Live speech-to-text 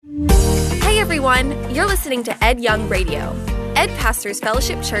everyone. You're listening to Ed Young Radio, Ed Pastors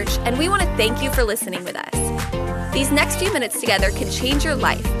Fellowship Church, and we want to thank you for listening with us. These next few minutes together can change your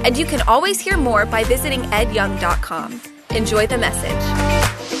life, and you can always hear more by visiting edyoung.com. Enjoy the message.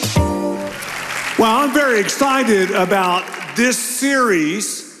 Well, I'm very excited about this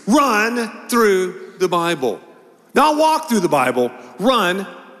series, Run Through the Bible. Not walk through the Bible, run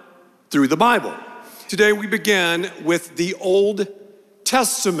through the Bible. Today we begin with the Old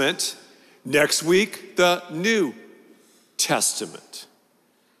Testament. Next week, the New Testament.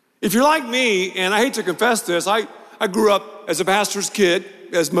 If you're like me, and I hate to confess this, I grew up as a pastor's kid,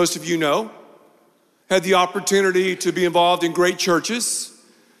 as most of you know. Had the opportunity to be involved in great churches.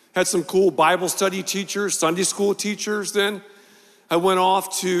 Had some cool Bible study teachers, Sunday school teachers. Then I went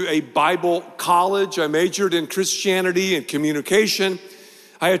off to a Bible college. I majored in Christianity and communication.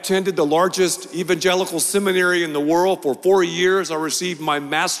 I attended the largest evangelical seminary in the world for 4 years. I received my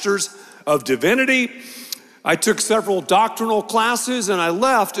master's of divinity. I took several doctrinal classes, and I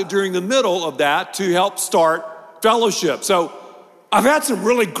left during the middle of that to help start fellowship. So I've had some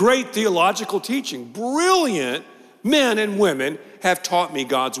really great theological teaching. Brilliant men and women have taught me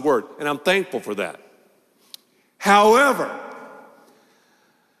God's word, and I'm thankful for that. However,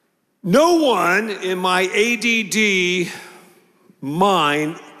 no one in my ADD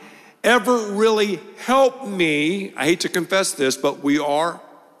mind ever really helped me, I hate to confess this, but we are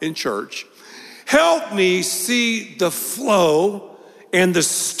in church, help me see the flow and the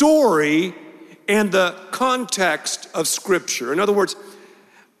story and the context of Scripture. In other words,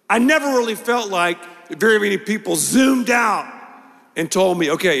 I never really felt like very many people zoomed out and told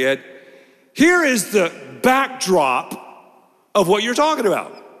me, okay, Ed, here is the backdrop of what you're talking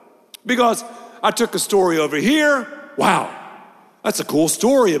about. Because I took a story over here, wow, that's a cool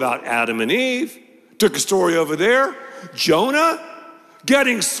story about Adam and Eve. Took a story over there, Jonah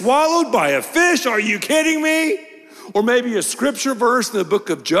getting swallowed by a fish. Are you kidding me? Or maybe a scripture verse in the book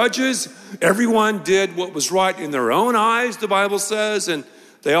of Judges. Everyone did what was right in their own eyes, the Bible says, and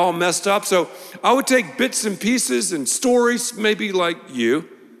they all messed up. So I would take bits and pieces and stories, maybe like you,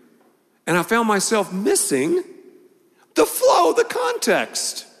 and I found myself missing the flow, the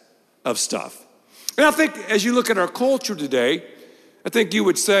context of stuff. And I think as you look at our culture today, I think you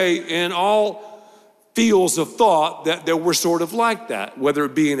would say in all fields of thought that we're sort of like that, whether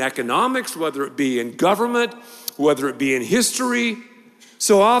it be in economics, whether it be in government, whether it be in history.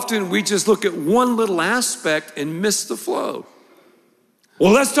 So often we just look at one little aspect and miss the flow.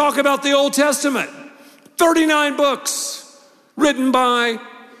 Well, let's talk about the Old Testament. 39 books written by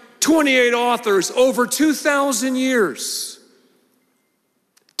 28 authors over 2,000 years.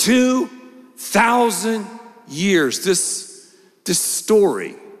 2,000 years, this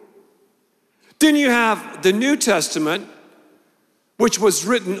story. Then you have the New Testament, which was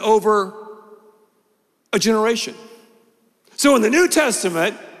written over a generation. So in the New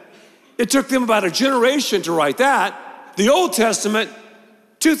Testament, it took them about a generation to write that. The Old Testament,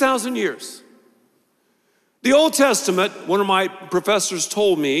 2,000 years. The Old Testament, one of my professors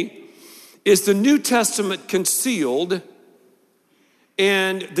told me, is the New Testament concealed,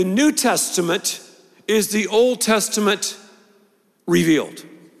 and the New Testament is the Old Testament revealed.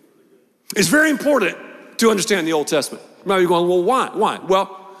 It's very important to understand the Old Testament. You might be going, well, why? Well,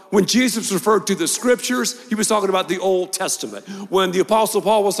 when Jesus referred to the scriptures, he was talking about the Old Testament. When the Apostle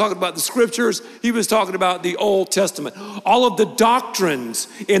Paul was talking about the scriptures, he was talking about the Old Testament. All of the doctrines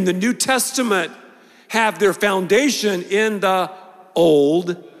in the New Testament have their foundation in the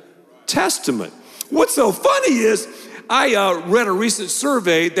Old Testament. What's so funny is I read a recent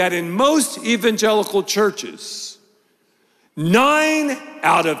survey that in most evangelical churches, 9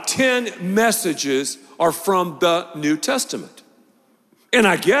 out of 10 messages are from the New Testament. And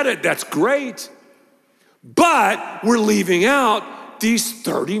I get it, that's great. But we're leaving out these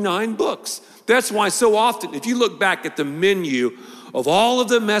 39 books. That's why so often, if you look back at the menu of all of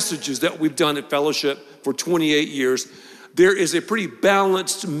the messages that we've done at Fellowship for 28 years, there is a pretty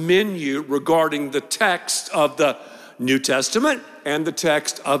balanced menu regarding the text of the New Testament and the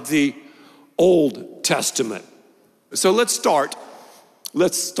text of the Old Testament. So let's start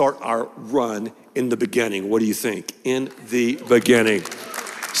our run in the beginning. What do you think? In the beginning.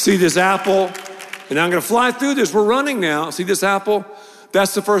 See this apple? And I'm gonna fly through this. We're running now. See this apple?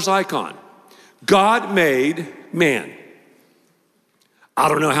 That's the first icon. God made man. I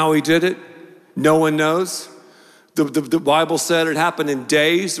don't know how he did it. No one knows. The Bible said it happened in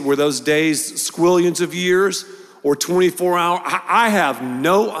days. Were those days squillions of years or 24 hours? I have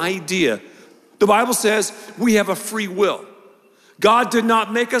no idea. The Bible says we have a free will. God did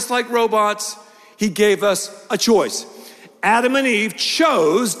not make us like robots. He gave us a choice. Adam and Eve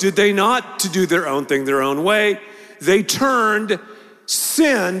chose, did they not, to do their own thing their own way. They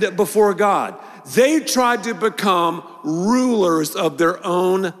sinned before God. They tried to become rulers of their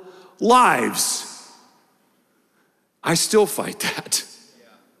own lives. I still fight that.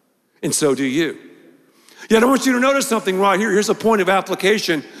 And so do you. Yet I want you to notice something right here. Here's a point of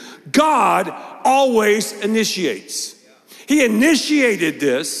application. God always initiates. He initiated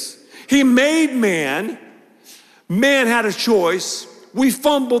this. He made man. Man had a choice. We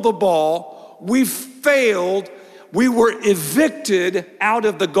fumbled the ball. We failed. We were evicted out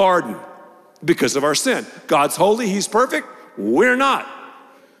of the garden because of our sin. God's holy. He's perfect. We're not.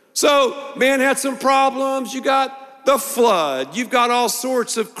 So man had some problems. You got the flood. You've got all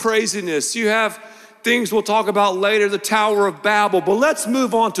sorts of craziness. You have things we'll talk about later, the Tower of Babel. But let's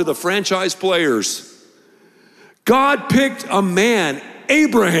move on to the franchise players. God picked a man,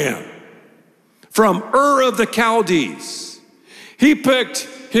 Abraham, from Ur of the Chaldees. He picked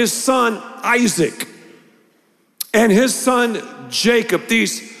his son Isaac and his son Jacob,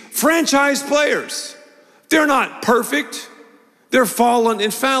 these franchise players. They're not perfect. They're fallen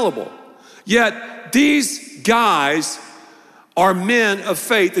and fallible. Yet these guys are men of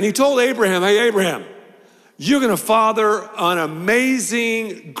faith. And he told Abraham, hey, Abraham, you're going to father an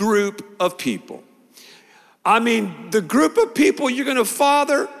amazing group of people. I mean, the group of people you're going to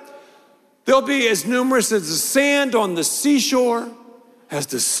father, they'll be as numerous as the sand on the seashore, as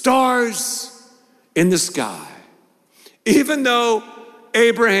the stars in the sky. Even though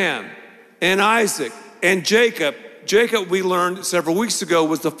Abraham and Isaac and Jacob, we learned several weeks ago,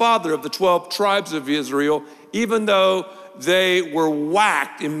 was the father of the 12 tribes of Israel, even though they were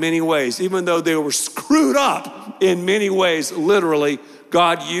whacked in many ways, even though they were screwed up in many ways, literally,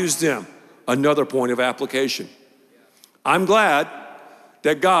 God used them. Another point of application. I'm glad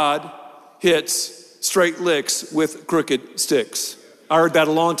that God hits straight licks with crooked sticks. I heard that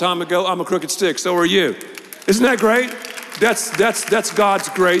a long time ago. I'm a crooked stick, so are you. Isn't that great? That's God's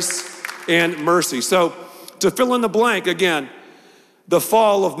grace and mercy. So to fill in the blank, again, the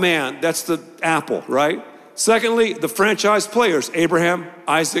fall of man, that's the apple, right? Secondly, the franchise players, Abraham,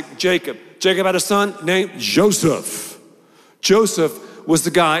 Isaac, Jacob. Jacob had a son named Joseph. Joseph was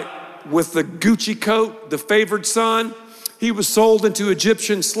the guy with the Gucci coat, the favored son. He was sold into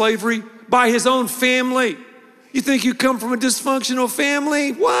Egyptian slavery by his own family. You think you come from a dysfunctional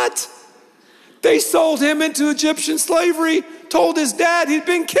family? What? They sold him into Egyptian slavery, told his dad he'd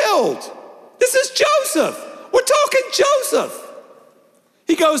been killed. This is Joseph. We're talking Joseph.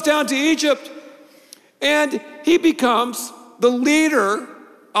 He goes down to Egypt and he becomes the leader,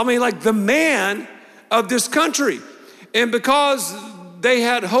 the man of this country. And because they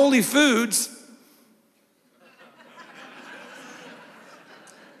had holy foods,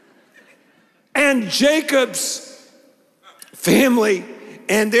 and Jacob's family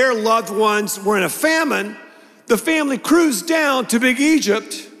and their loved ones were in a famine, the family cruised down to Big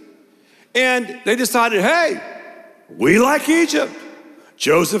Egypt and they decided, hey, we like Egypt.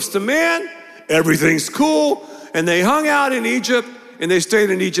 Joseph's the man, everything's cool. And they hung out in Egypt and they stayed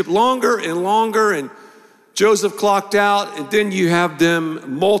in Egypt longer and longer, and Joseph clocked out, and then you have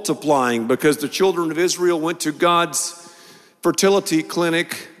them multiplying because the children of Israel went to God's fertility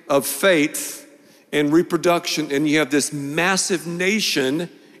clinic of faith and reproduction, and you have this massive nation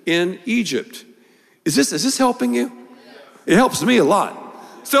in Egypt. Is this helping you? It helps me a lot.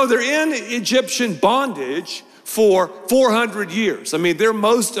 So they're in Egyptian bondage for 400 years. They're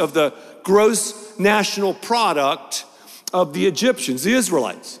most of the gross national product of the Egyptians, the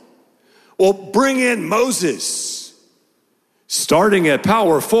Israelites. Well, bring in Moses. Starting at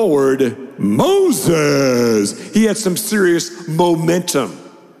power forward, Moses. He had some serious momentum.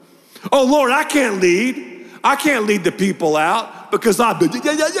 Oh, Lord, I can't lead. I can't lead the people out because I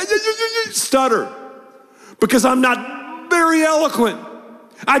stutter. Because I'm not very eloquent.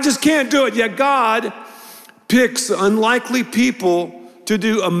 I just can't do it. Yet God picks unlikely people to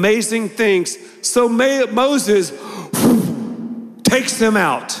do amazing things. So Moses takes them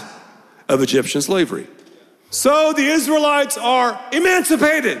out of Egyptian slavery. So the Israelites are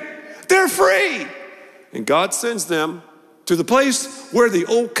emancipated. They're free. And God sends them to the place where the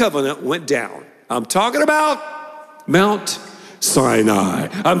old covenant went down. I'm talking about Mount Sinai.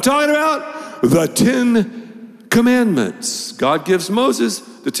 I'm talking about the 10 Commandments. God gives Moses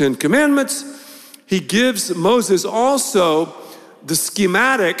the 10 Commandments. He gives Moses also the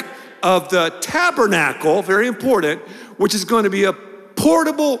schematic of the tabernacle, very important, which is going to be a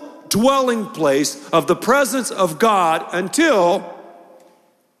portable dwelling place of the presence of God until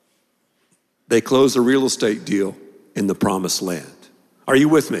they close a real estate deal in the promised land. Are you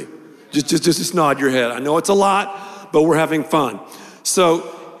with me? Just nod your head. I know it's a lot, but we're having fun.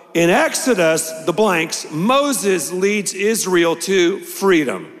 So in Exodus, the blanks, Moses leads Israel to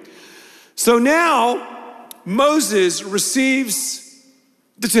freedom. So now Moses receives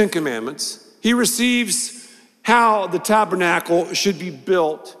the Ten Commandments. He receives how the tabernacle should be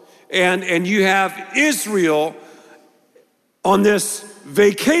built. And you have Israel on this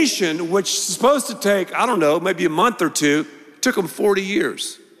vacation, which is supposed to take, I don't know, maybe a month or two. It took them 40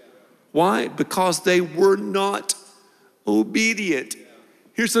 years. Why? Because they were not obedient.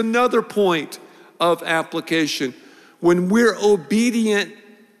 Here's another point of application. When we're obedient,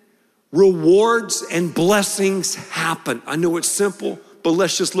 rewards and blessings happen. I know it's simple, but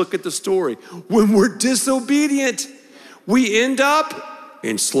let's just look at the story. When we're disobedient, we end up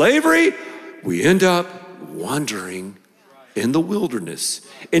in slavery. We end up wandering in the wilderness.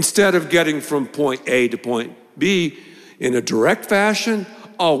 Instead of getting from point A to point B in a direct fashion,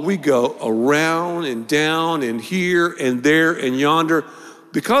 we go around and down and here and there and yonder.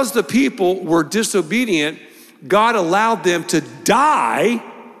 Because the people were disobedient, God allowed them to die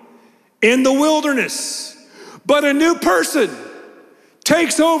in the wilderness. But a new person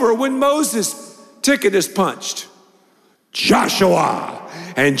takes over when Moses' ticket is punched. Joshua.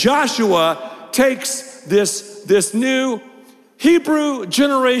 And Joshua takes this new Hebrew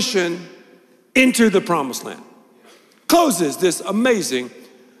generation into the promised land. Closes this amazing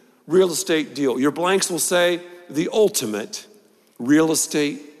real estate deal. Your blanks will say the ultimate real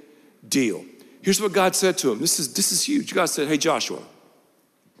estate deal. Here's what God said to him. This is huge. God said, hey, Joshua,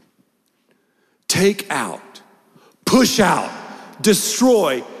 take out, push out,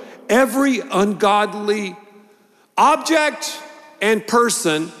 destroy every ungodly object and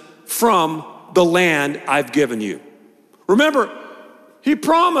person from the land I've given you. Remember, he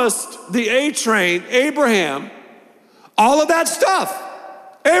promised the A train, Abraham, all of that stuff.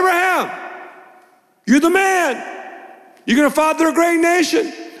 Abraham, you're the man. You're going to father a great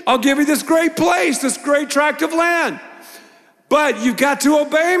nation. I'll give you this great place, this great tract of land. But you've got to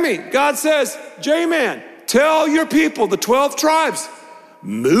obey me. God says, J-Man, tell your people, the 12 tribes,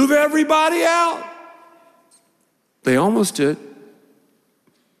 move everybody out. They almost did.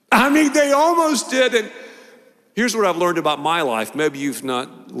 They almost did. And here's what I've learned about my life. Maybe you've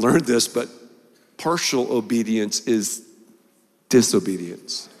not learned this, but partial obedience is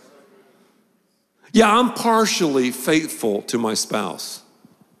disobedience. Yeah, I'm partially faithful to my spouse.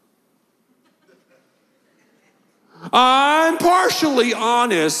 I'm partially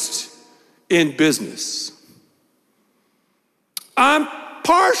honest in business. I'm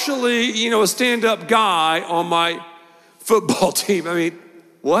partially, a stand-up guy on my football team.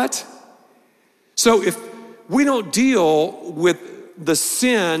 What? So if we don't deal with the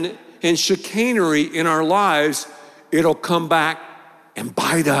sin and chicanery in our lives, it'll come back and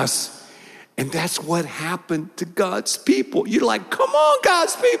bite us. And that's what happened to God's people. You're like, come on,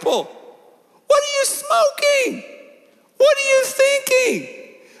 God's people. What are you smoking? What are you thinking?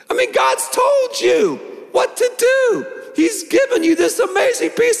 God's told you what to do. He's given you this amazing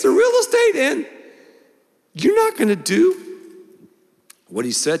piece of real estate, and you're not going to do what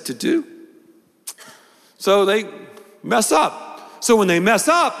he said to do. So they mess up. So when they mess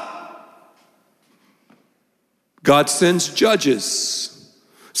up, God sends judges.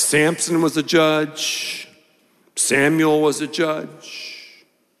 Samson was a judge. Samuel was a judge.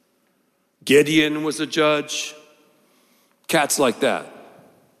 Gideon was a judge. Cats like that.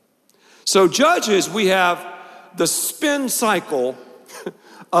 So judges, we have the spin cycle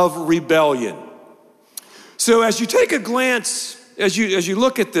of rebellion. So as you take a glance, as you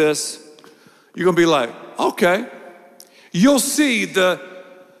look at this, you're going to be like, okay. You'll see the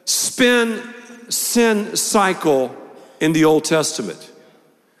sin cycle in the Old Testament.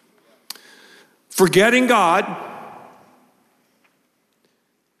 Forgetting God,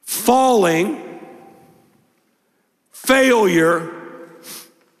 falling, failure,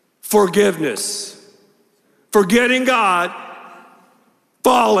 forgiveness. Forgetting God,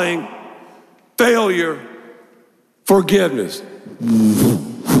 falling, failure, forgiveness.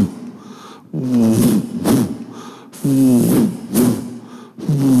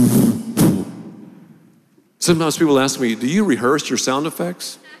 Sometimes people ask me, do you rehearse your sound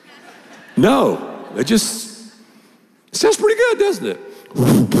effects? No, it sounds pretty good, doesn't it?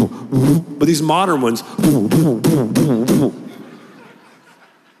 But these modern ones,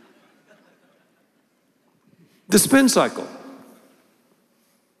 the spin cycle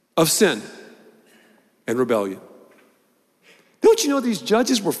of sin and rebellion. Don't you know these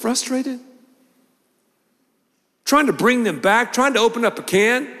judges were frustrated? Trying to bring them back, trying to open up a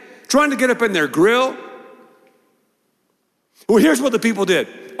can, trying to get up in their grill. Well, here's what the people did.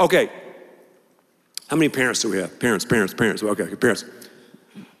 Okay, How many parents do we have? Parents. Well, okay, parents.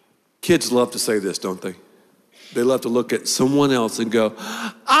 Kids love to say this, don't they? They love to look at someone else and go,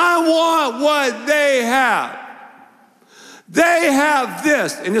 I want what they have. They have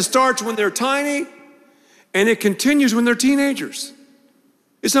this. And it starts when they're tiny, and it continues when they're teenagers.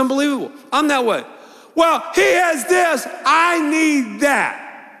 It's unbelievable. I'm that way. Well, he has this. I need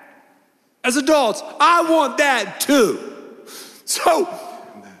that. As adults, I want that too. So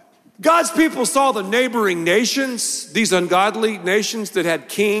God's people saw the neighboring nations, these ungodly nations that had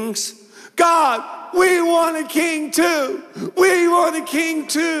kings. God, we want a king too. We want a king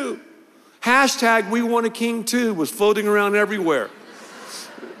too. Hashtag we want a king too was floating around everywhere.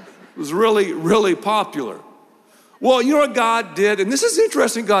 It was really, really popular. Well, you know what God did? And this is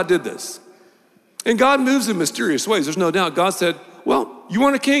interesting, God did this. And God moves in mysterious ways, there's no doubt. God said, well, you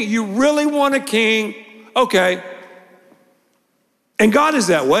want a king? You really want a king? Okay. And God is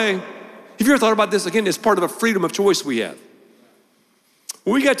that way. Have you ever thought about this? Again, it's part of the freedom of choice we have.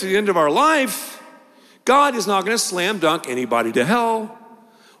 When we get to the end of our life, God is not going to slam dunk anybody to hell.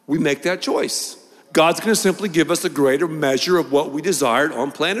 We make that choice. God's going to simply give us a greater measure of what we desired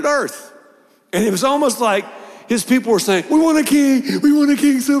on planet Earth. And it was almost like his people were saying, we want a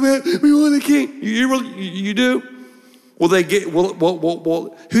king so bad, we want a king. You do? Well,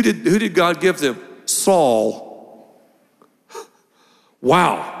 who did God give them? Saul.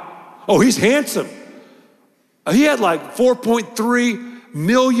 Wow. Oh, he's handsome. He had like 4.3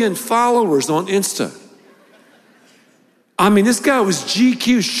 million followers on Insta. I mean, this guy was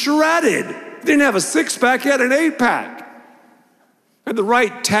GQ shredded. He didn't have a six-pack, he had an eight-pack. Had the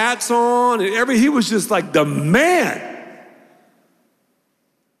right tats on and he was just like the man.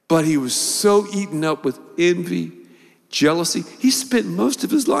 But he was so eaten up with envy, jealousy. He spent most of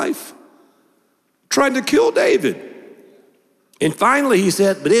his life trying to kill David. And finally he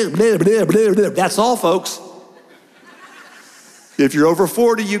said, blah, blah, blah, blah, blah. That's all, folks. If you're over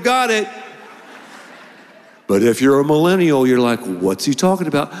 40, you got it. But if you're a millennial, you're like, what's he talking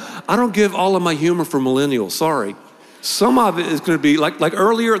about? I don't give all of my humor for millennials, sorry. Some of it is going to be like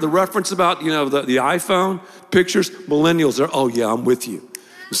earlier, the reference about, the iPhone pictures, millennials are, oh yeah, I'm with you.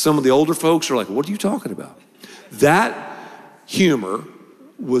 Some of the older folks are like, what are you talking about? That humor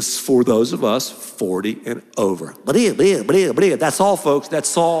was for those of us 40 and over. That's all, folks. That's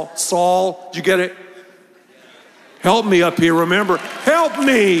Saul. Saul, did you get it? Help me up here, remember. Help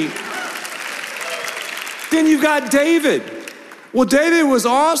me. Then you've got David. Well, David was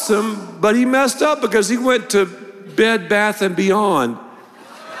awesome, but he messed up because he went to Bed Bath & Beyond.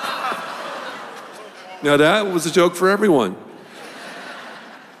 Now that was a joke for everyone.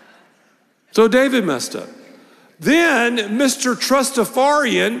 So David messed up. Then Mr.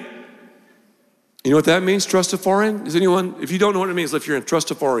 Trustafarian, you know what that means, Trustafarian? Is anyone, if you don't know what it means, lift your hand,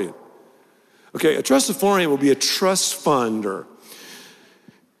 Trustafarian. Okay, a Trustafarian will be a trust funder.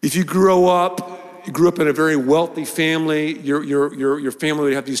 If you grew up in a very wealthy family, your family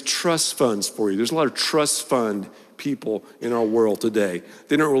would have these trust funds for you. There's a lot of trust fund people in our world today.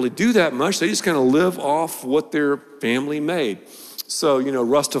 They don't really do that much. They just kind of live off what their family made. So,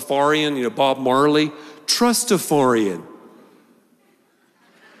 Rastafarian, Bob Marley, Trustafarian.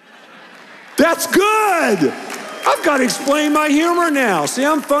 That's good. I've got to explain my humor now. See,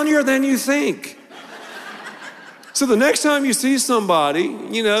 I'm funnier than you think. So the next time you see somebody,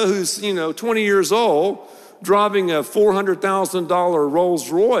 who's, 20 years old, driving a $400,000 Rolls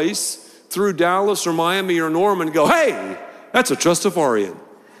Royce through Dallas or Miami or Norman, go, hey, that's a Trustafarian.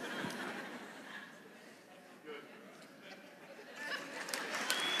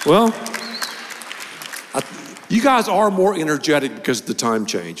 Well, you guys are more energetic because of the time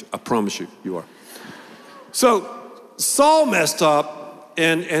change. I promise you, you are. So Saul messed up,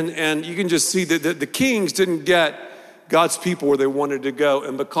 and you can just see that the kings didn't get God's people where they wanted to go.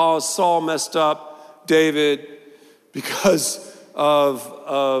 And because Saul messed up David, because of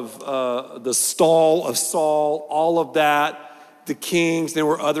the stall of Saul, all of that, the kings, there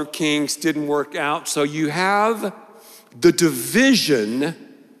were other kings, didn't work out. So you have the division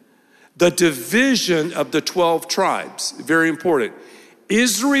of the 12 tribes. Very important.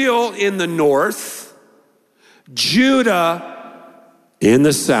 Israel in the north, Judah in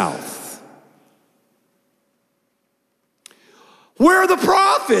the south. Where are the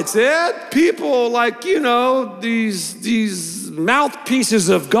prophets, Ed? People like, these mouthpieces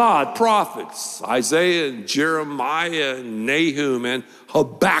of God, prophets. Isaiah and Jeremiah and Nahum and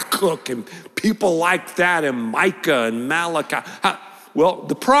Habakkuk and people like that, and Micah and Malachi. Well,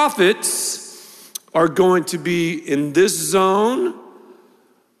 the prophets are going to be in this zone.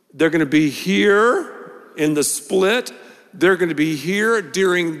 They're going to be here in the split. They're going to be here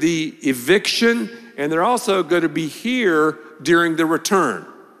during the eviction and they're also going to be here during the return,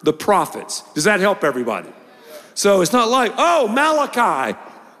 the prophets. Does that help everybody? So it's not like, oh, Malachi,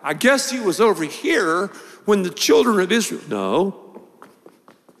 I guess he was over here when the children of Israel. No,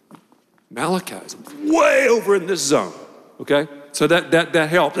 Malachi is way over in this zone, okay? So that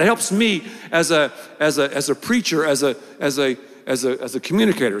helps. That helps me as a preacher, as a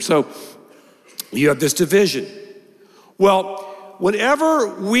communicator. So you have this division. Well,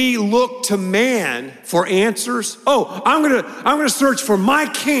 whenever we look to man for answers, I'm gonna search for my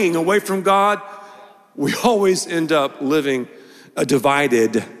king away from God, we always end up living a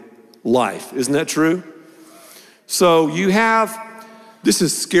divided life. Isn't that true? So you have, this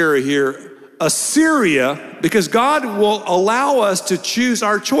is scary here, Assyria, because God will allow us to choose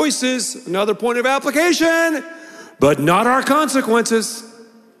our choices, another point of application, but not our consequences.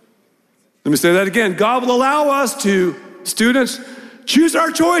 Let me say that again. God will allow us to, students, choose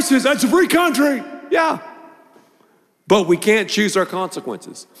our choices. That's a free country. Yeah. But we can't choose our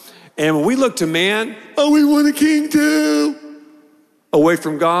consequences. And when we look to man, we want a king too. Away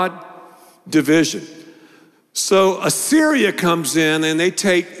from God, division. So Assyria comes in and they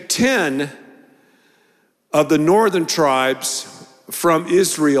take 10 of the northern tribes from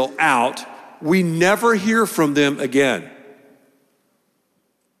Israel out. We never hear from them again.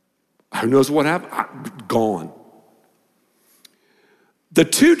 Who knows what happened? Gone. The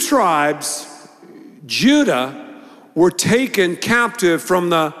 2 tribes, Judah, were taken captive from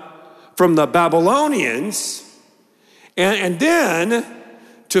the Babylonians. And then,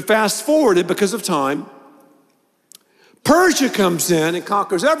 to fast forward it because of time, Persia comes in and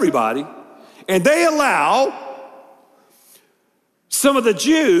conquers everybody. And they allow some of the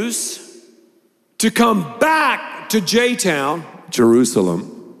Jews to come back to J-Town,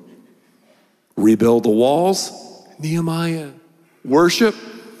 Jerusalem, rebuild the walls, Nehemiah, worship,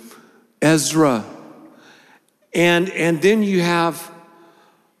 Ezra. And then you have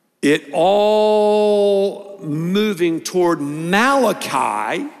it all moving toward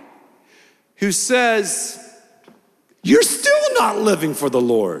Malachi, who says, you're still not living for the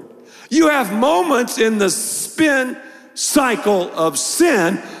Lord. You have moments in the spin cycle of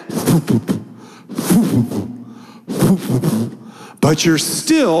sin, but you're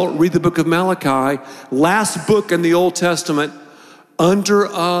still, read the book of Malachi, last book in the Old Testament, under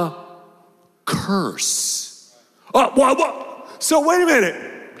a curse. So wait a minute.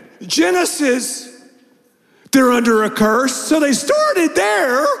 Genesis, they're under a curse. So they started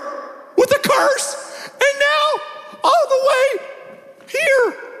there with a curse, and now all the way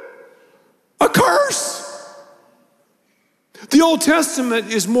here, a curse. The Old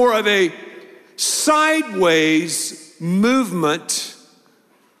Testament is more of a sideways movement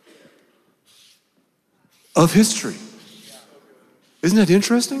of history. Isn't that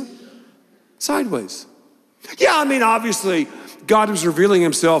interesting? Sideways. Yeah, I mean, obviously, God was revealing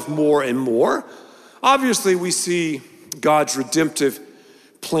himself more and more. Obviously, we see God's redemptive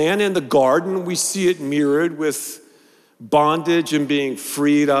plan in the garden. We see it mirrored with bondage and being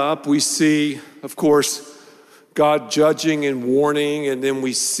freed up. We see, of course, God judging and warning, and then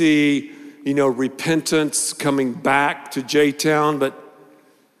we see, repentance coming back to J-Town. But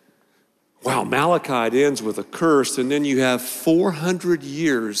wow, Malachi, it ends with a curse, and then you have 400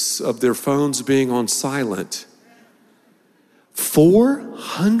 years of their phones being on silent.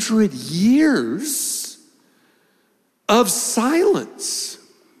 400 years of silence.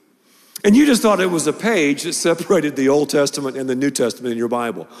 And you just thought it was a page that separated the Old Testament and the New Testament in your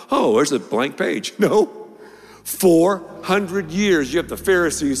Bible. Oh, there's a blank page. No. 400 years. You have the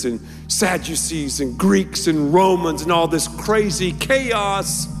Pharisees and Sadducees and Greeks and Romans and all this crazy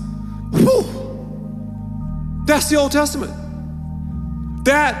chaos. Whew. That's the Old Testament.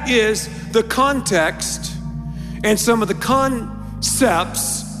 That is the context and some of the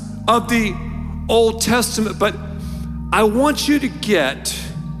concepts of the Old Testament. But I want you to get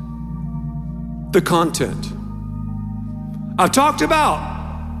the content. I've talked about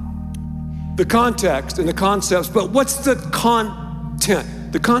the context and the concepts, but what's the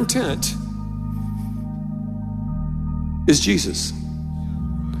content? The content is Jesus.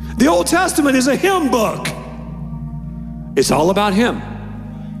 The Old Testament is a hymn book. It's all about him.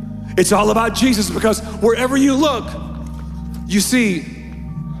 It's all about Jesus, because wherever you look, you see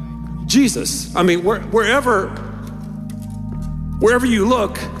Jesus. I mean, wherever you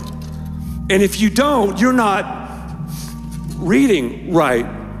look, and if you don't, you're not reading right.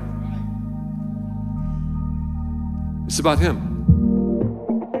 It's about him.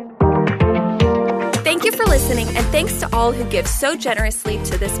 Thank you for listening, and thanks to all who give so generously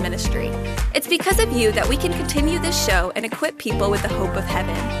to this ministry. It's because of you that we can continue this show and equip people with the hope of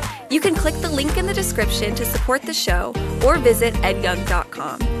heaven. You can click the link in the description to support the show or visit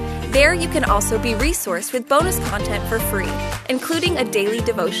edyoung.com. There you can also be resourced with bonus content for free, including a daily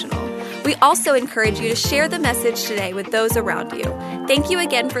devotional. We also encourage you to share the message today with those around you. Thank you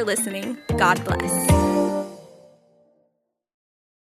again for listening. God bless.